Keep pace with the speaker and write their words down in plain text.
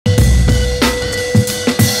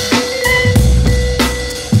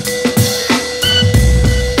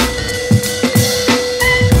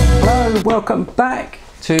welcome back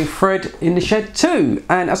to Fred in the Shed 2.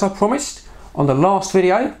 And as I promised on the last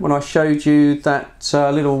video when I showed you that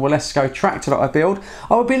little AWESOME tractor that I built,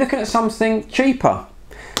 I would be looking at something cheaper,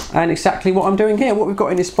 and exactly what I'm doing here. What we've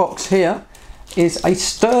got in this box here is a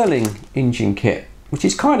Stirling Engine Kit, which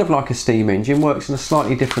is kind of like a steam engine, works in a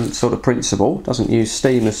slightly different sort of principle, doesn't use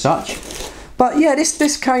steam as such. But yeah,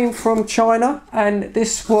 this came from China, and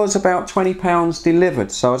this was about £20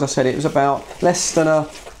 delivered. So as I said, it was about less than a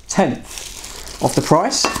tenth of the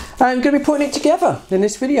price. I'm going to be putting it together in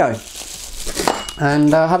this video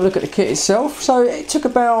and have a look at the kit itself. So it took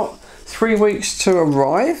about 3 weeks to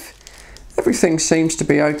arrive. Everything seems to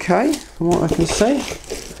be okay from what I can see.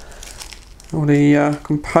 All the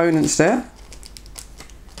components there.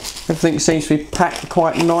 Everything seems to be packed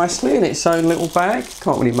quite nicely in its own little bag.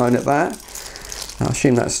 Can't really moan at that. I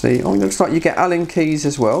assume that's the, oh, it looks like you get Allen keys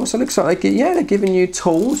as well. So it looks like they're giving you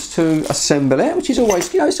tools to assemble it, which is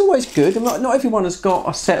always, it's always good. And not everyone has got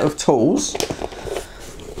a set of tools.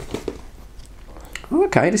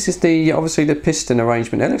 Okay, this is obviously the piston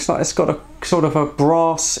arrangement there. It looks like it's got a sort of a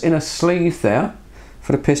brass inner sleeve there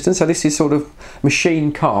for the piston. So this is sort of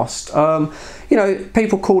machine cast.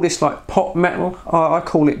 People call this like pot metal. I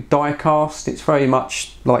call it die cast. It's very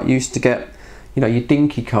much like used to get, your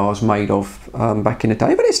dinky cars made of back in the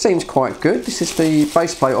day, but it seems quite good. This is the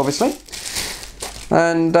base plate, obviously,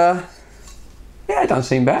 and yeah, it doesn't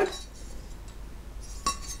seem bad.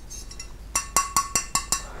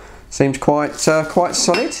 Seems quite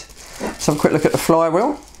solid. Let's have a quick look at the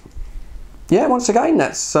flywheel. Yeah, once again,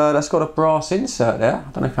 that's got a brass insert there.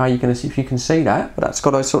 I don't know how you're going to see, if you can see that, but that's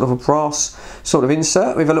got a sort of a brass sort of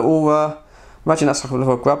insert with a little. Imagine that's like a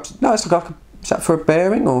little grub. No, it's like is that for a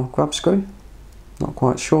bearing or grub screw? Not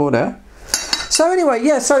quite sure there. So anyway,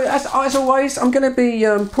 yeah, so as always, I'm going to be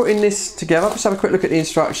putting this together. Let's have a quick look at the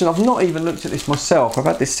instructions. I've not even looked at this myself. I've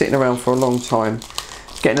had this sitting around for a long time.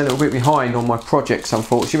 Getting a little bit behind on my projects,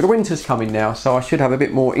 unfortunately. But the winter's coming now, so I should have a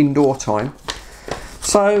bit more indoor time.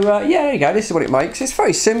 So yeah, there you go. This is what it makes. It's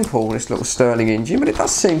very simple, this little Stirling engine, but it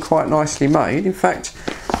does seem quite nicely made. In fact,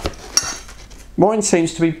 mine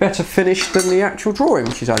seems to be better finished than the actual drawing,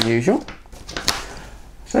 which is unusual.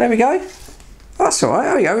 So there we go. That's all right.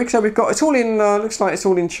 There we go. So we've got, it's all in. Looks like it's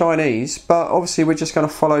all in Chinese, but obviously we're just going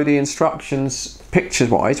to follow the instructions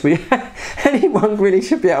pictures-wise. Anyone really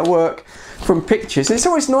should be able to work from pictures. It's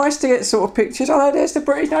always nice to get sort of pictures. Oh, no, there's the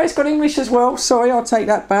British. No, it's got English as well. Sorry, I'll take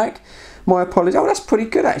that back. My apologies. Oh, that's pretty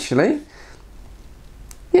good actually.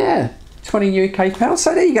 Yeah, 20 UK pounds.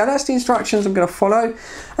 So there you go. That's the instructions I'm going to follow,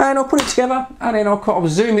 and I'll put it together, and then I'll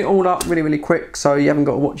zoom it all up really quick, so you haven't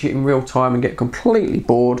got to watch it in real time and get completely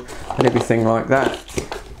bored and everything like that.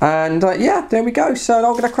 And yeah, there we go. So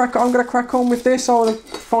I'm going to crack on with this. I'll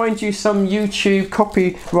find you some YouTube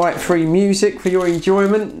copyright-free music for your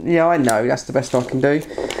enjoyment. Yeah, I know that's the best I can do.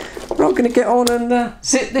 But I'm going to get on and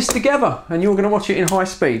zip this together, and you're going to watch it in high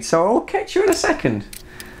speed. So I'll catch you in a second.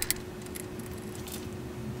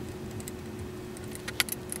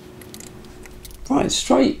 Right,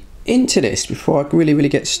 straight into this before I really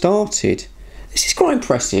get started. This is quite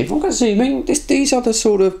impressive. I'm going to zoom in. These are the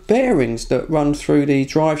sort of bearings that run through the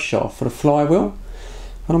drive shaft for the flywheel.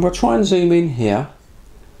 And I'm going to try and zoom in here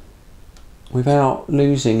without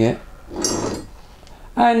losing it.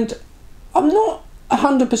 And I'm not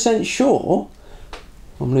 100% sure.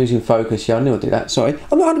 I'm losing focus here. I knew I'd do that. Sorry.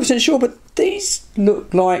 I'm not 100% sure, but these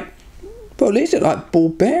look like, well, these look like ball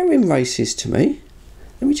bearing races to me.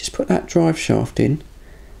 Let me just put that drive shaft in.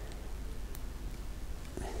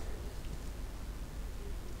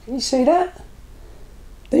 Can you see that?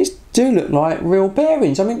 These do look like real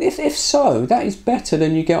bearings. I mean, if so, that is better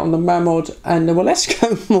than you get on the Mamod and the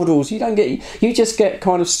AWESOME models. You just get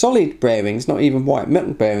kind of solid bearings, not even white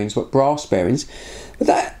metal bearings, but brass bearings. But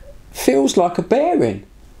that feels like a bearing.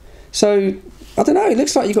 So I don't know. It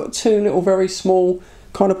looks like you've got two little very small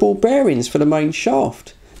kind of ball bearings for the main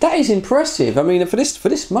shaft. That is impressive. I mean, for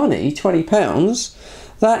this money, £20,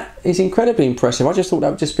 that is incredibly impressive. I just thought that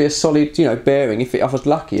would just be a solid, bearing. If I was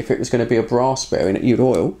lucky, if it was going to be a brass bearing that you'd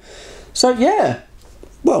oil. So yeah,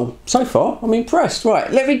 well, so far I'm impressed.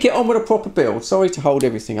 Right, let me get on with a proper build. Sorry to hold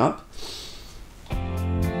everything up.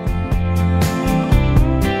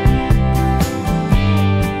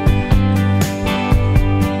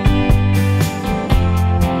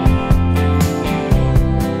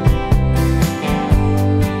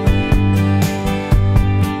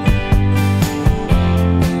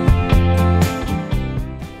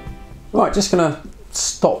 Right, just going to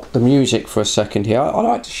stop the music for a second here. I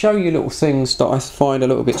like to show you little things that I find a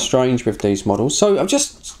little bit strange with these models. So I'm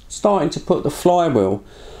just starting to put the flywheel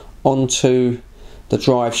onto the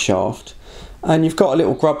drive shaft, and you've got a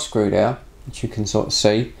little grub screw there, which you can sort of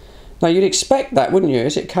see. Now you'd expect that, wouldn't you,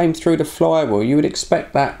 as it came through the flywheel, you would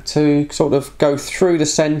expect that to sort of go through the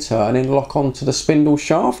centre and then lock onto the spindle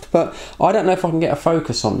shaft, but I don't know if I can get a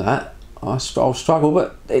focus on that. I'll struggle,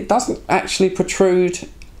 but it doesn't actually protrude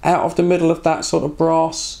out of the middle of that sort of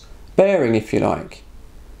brass bearing, if you like,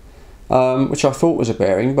 which I thought was a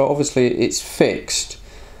bearing, but obviously it's fixed.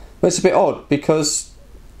 But it's a bit odd because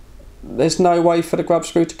there's no way for the grub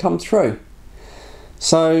screw to come through.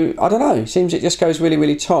 So I don't know, it seems it just goes really,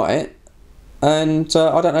 really tight, and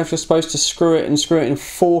I don't know if you're supposed to screw it and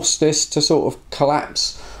force this to sort of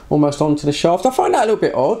collapse almost onto the shaft. I find that a little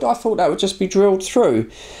bit odd. I thought that would just be drilled through,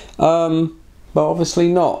 but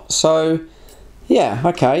obviously not. So yeah,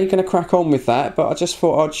 okay, you're going to crack on with that, but I just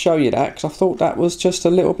thought I'd show you that because I thought that was just a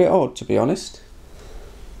little bit odd, to be honest.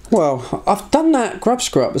 Well, I've done that grub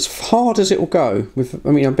screw up as hard as it will go. I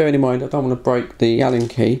mean, I'm bearing in mind I don't want to break the Allen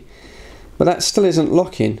key. But that still isn't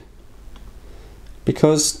locking,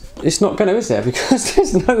 because it's not going to, is there? Because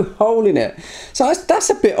there's no hole in it. So that's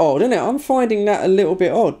a bit odd, isn't it? I'm finding that a little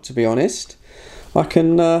bit odd, to be honest. I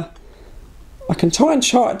can try and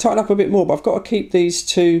tighten up a bit more, but I've got to keep these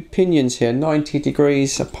two pinions here 90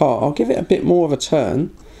 degrees apart. I'll give it a bit more of a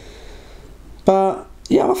turn. But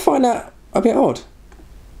yeah, I find that a bit odd.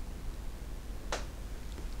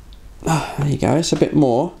 There you go, it's a bit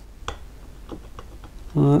more.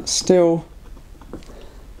 It's still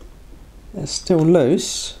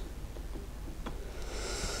loose.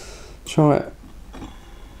 Try it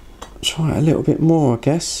a little bit more, I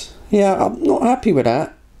guess. Yeah, I'm not happy with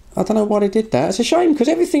that. I don't know why they did that. It's a shame because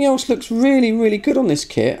everything else looks really, really good on this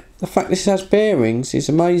kit. The fact this has bearings is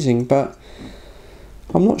amazing, but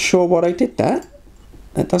I'm not sure why they did that.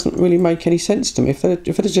 That doesn't really make any sense to me. If they'd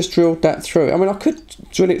just drilled that through, I mean, I could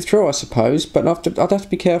drill it through, I suppose, but I'd have to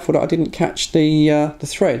be careful that I didn't catch the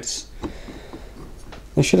threads.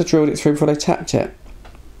 They should have drilled it through before they tapped it.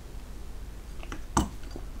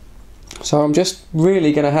 So I'm just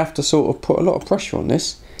really going to have to sort of put a lot of pressure on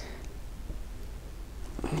this.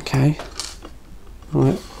 Okay.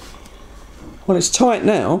 Right. Well, it's tight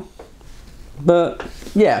now, but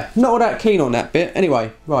yeah, not all that keen on that bit.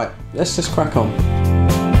 Anyway, right, let's just crack on.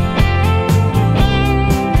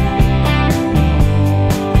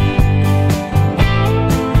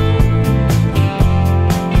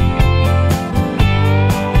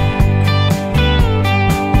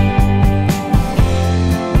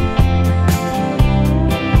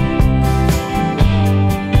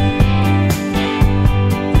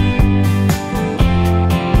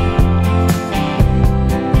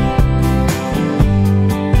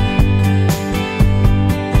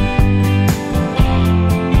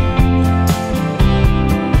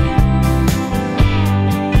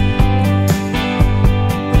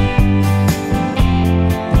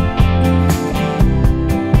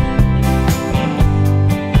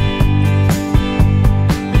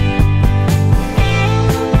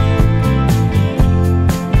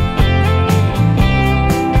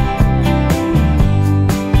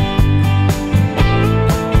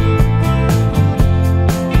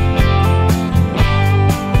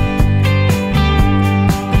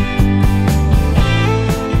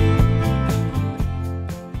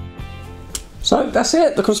 So that's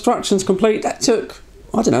it, the construction's complete. That took,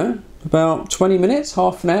 I don't know, about 20 minutes,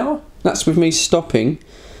 half an hour. That's with me stopping.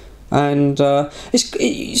 And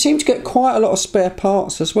you seem to get quite a lot of spare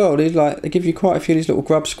parts as well. They give you quite a few of these little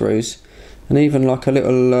grub screws, and even like a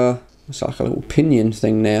little, it's like a little pinion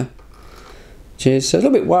thing there, which is a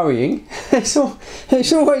little bit worrying. It's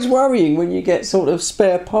always worrying when you get sort of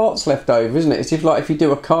spare parts left over, isn't it? It's just like if you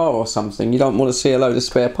do a car or something, you don't want to see a load of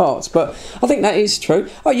spare parts. But I think that is true.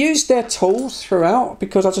 I used their tools throughout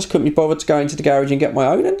because I just couldn't be bothered to go into the garage and get my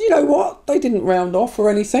own. And you know what? They didn't round off or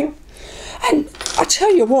anything. And I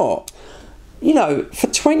tell you what, you know, for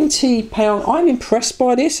 £20, I'm impressed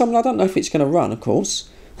by this. I mean, I don't know if it's going to run, of course.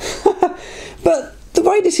 But the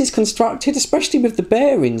way this is constructed, especially with the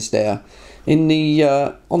bearings there in the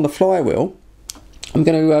on the flywheel, I'm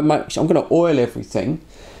going to oil everything.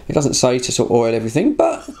 It doesn't say to sort of oil everything,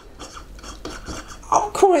 but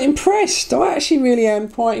I'm quite impressed. I actually really am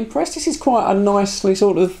quite impressed. This is quite a nicely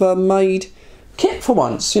sort of made kit for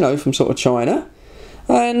once, you know, from sort of China.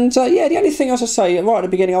 And yeah, the only thing, as I say, right at the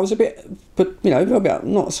beginning, I was a bit,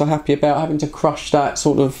 not so happy about having to crush that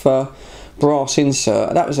sort of brass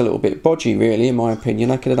insert. That was a little bit bodgy, really, in my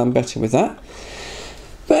opinion. I could have done better with that.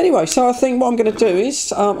 But anyway, so I think what I'm going to do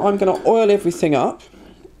is I'm going to oil everything up,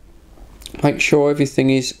 make sure everything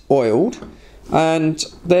is oiled, and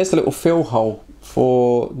there's the little fill hole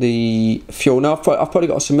for the fuel. Now I've probably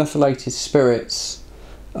got some methylated spirits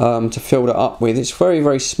to fill that up with. It's very,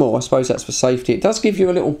 very small. I suppose that's for safety. It does give you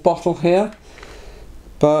a little bottle here,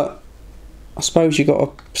 but I suppose you've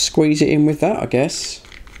got to squeeze it in with that, I guess.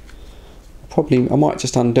 Probably, I might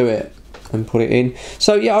just undo it and put it in.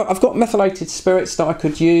 So yeah, I've got methylated spirits that I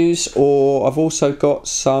could use, or I've also got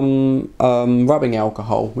some rubbing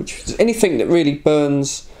alcohol, which is anything that really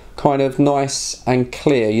burns kind of nice and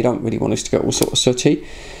clear. You don't really want this to get all sort of sooty.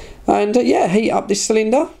 And yeah, heat up this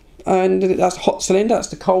cylinder, and that's a hot cylinder, that's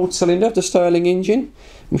the cold cylinder of the Stirling engine.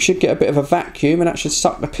 We should get a bit of a vacuum, and that should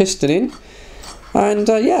suck the piston in, and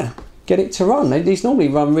yeah, get it to run. These normally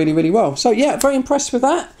run really, really well. So yeah, very impressed with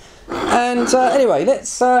that. And anyway,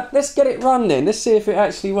 let's get it running. Let's see if it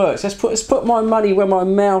actually works. Let's put my money where my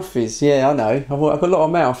mouth is. Yeah, I know. I've got a lot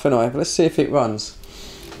of mouth, haven't I? But let's see if it runs.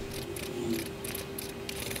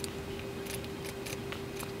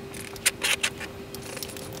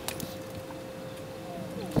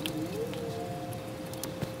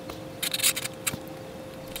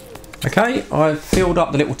 Okay, I've filled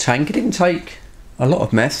up the little tank. It didn't take a lot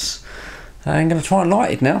of mess. I'm going to try and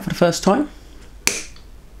light it now for the first time.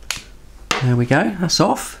 There we go, that's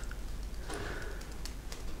off.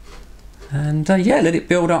 And yeah, let it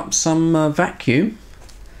build up some vacuum.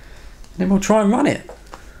 Then we'll try and run it.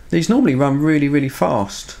 These normally run really, really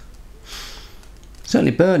fast.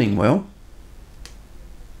 Certainly burning well.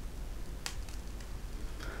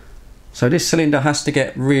 So this cylinder has to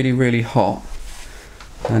get really, really hot.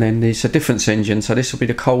 And then there's a difference engine, so this will be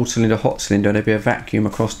the cold cylinder, hot cylinder, and there'll be a vacuum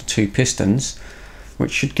across the two pistons,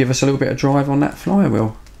 which should give us a little bit of drive on that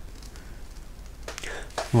flywheel.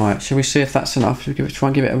 Right, shall we see if that's enough? Shall we try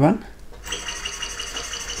and give it a run?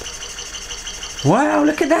 Wow,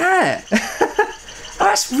 look at that!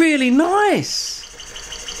 That's really nice!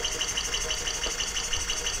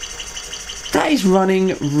 That is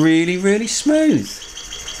running really, really smooth.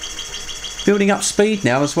 Building up speed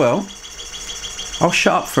now as well. I'll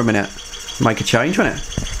shut up for a minute. Make a change, won't it?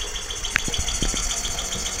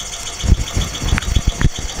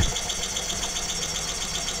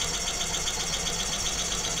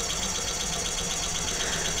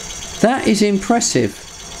 That is impressive.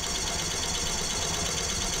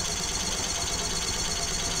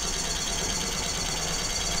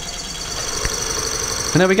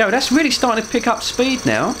 And there we go. That's really starting to pick up speed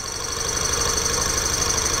now.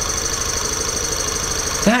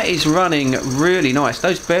 That is running really nice.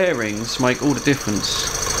 Those bearings make all the difference.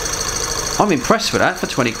 I'm impressed with that for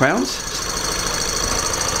 20 crowns.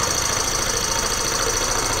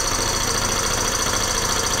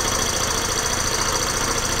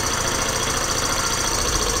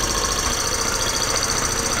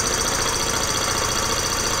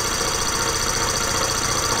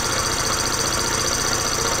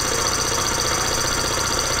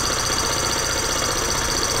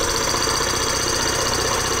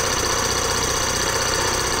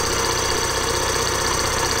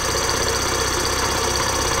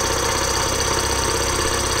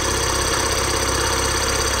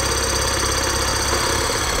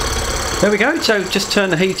 There we go, so just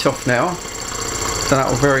turn the heat off now, so that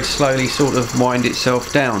will very slowly sort of wind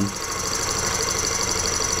itself down.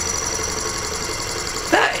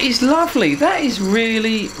 That is lovely, that is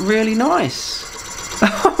really, really nice.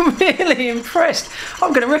 I'm really impressed.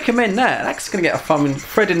 I'm going to recommend that. That's going to get a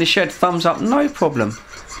Fred in the Shed thumbs up, no problem.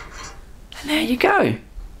 And there you go.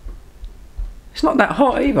 It's not that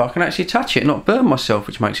hot either. I can actually touch it and not burn myself,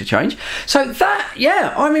 which makes a change. So that,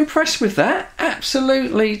 yeah, I'm impressed with that.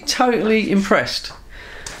 Absolutely, totally impressed.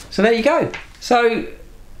 So there you go. So,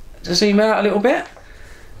 to zoom out a little bit.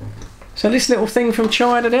 So this little thing from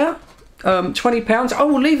China there, £20. I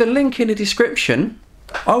will leave a link in the description.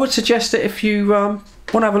 I would suggest that if you want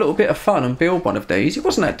to have a little bit of fun and build one of these, it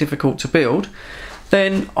wasn't that difficult to build,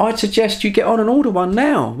 then I'd suggest you get on and order one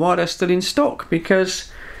now while they're still in stock, because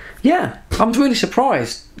yeah, I'm really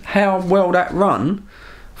surprised how well that run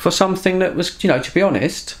for something that was, you know, to be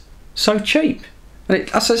honest, so cheap. And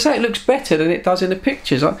it, as I say, it looks better than it does in the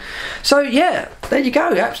pictures. So yeah, there you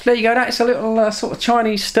go. There you go. That's a little sort of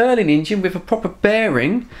Chinese Stirling engine with a proper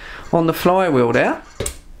bearing on the flywheel there.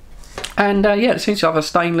 And yeah, it seems to have a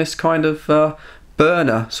stainless kind of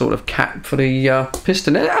burner sort of cap for the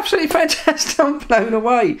piston. It's absolutely fantastic. I'm blown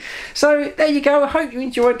away. So there you go. I hope you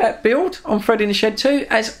enjoyed that build on Fred in the Shed 2.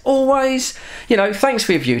 As always, you know, thanks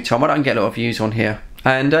for your view, Tom. I don't get a lot of views on here.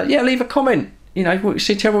 And yeah, leave a comment. You know,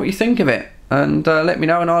 tell me what you think of it, and let me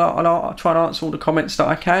know, and I'll try and answer all the comments that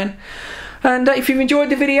I can. And if you've enjoyed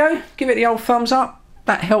the video, give it the old thumbs up.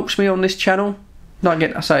 That helps me on this channel.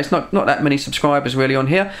 I say it's not that many subscribers really on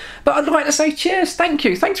here, but I'd like to say cheers, thank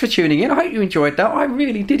you, thanks for tuning in. I hope you enjoyed that. I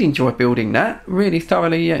really did enjoy building that, really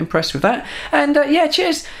thoroughly impressed with that. And yeah,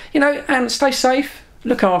 cheers, you know, and stay safe,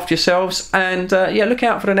 look after yourselves, and yeah, look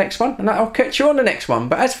out for the next one, and I'll catch you on the next one.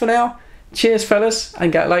 But as for now, cheers fellas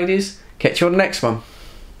and ladies, catch you on the next one.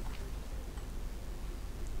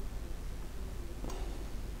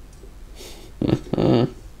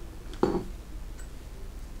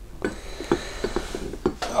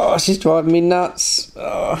 Oh, she's driving me nuts.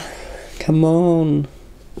 Oh, come on.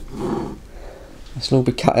 This will all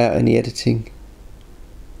be cut out in the editing.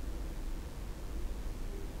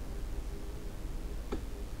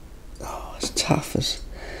 Oh, it's tough as...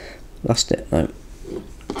 Lost it, no.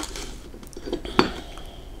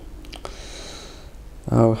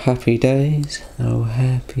 Oh, happy days. Oh,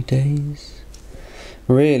 happy days.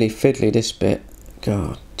 Really fiddly, this bit.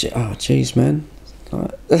 God, oh, jeez, man.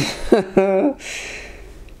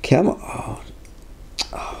 Come on.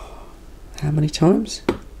 Oh, how many times?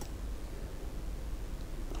 I'm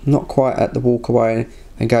not quite at the walk away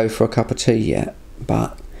and go for a cup of tea yet,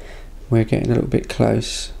 but we're getting a little bit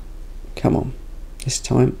close. Come on, this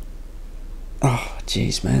time. Oh,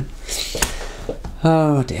 jeez, man.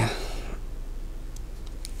 Oh, dear.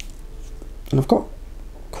 And I've got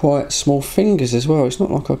quite small fingers as well. It's not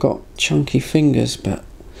like I've got chunky fingers, but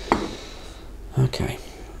okay.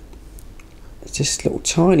 It's just a little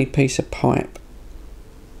tiny piece of pipe.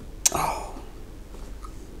 Oh,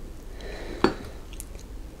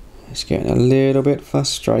 it's getting a little bit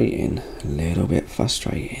frustrating. A little bit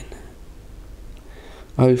frustrating.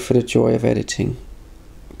 Oh, for the joy of editing.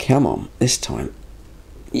 Come on, this time.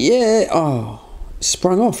 Yeah. Oh, it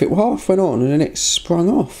sprung off. It half went on and then it sprung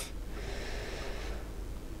off.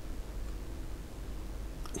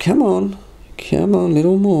 Come on. Come on,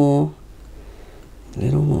 little more.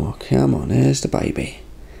 Little more, come on, there's the baby.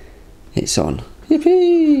 It's on.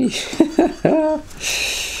 Yippee!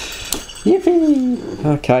 Yippee!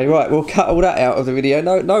 Okay, right, we'll cut all that out of the video.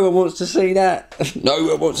 No one wants to see that. No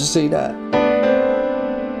one wants to see that.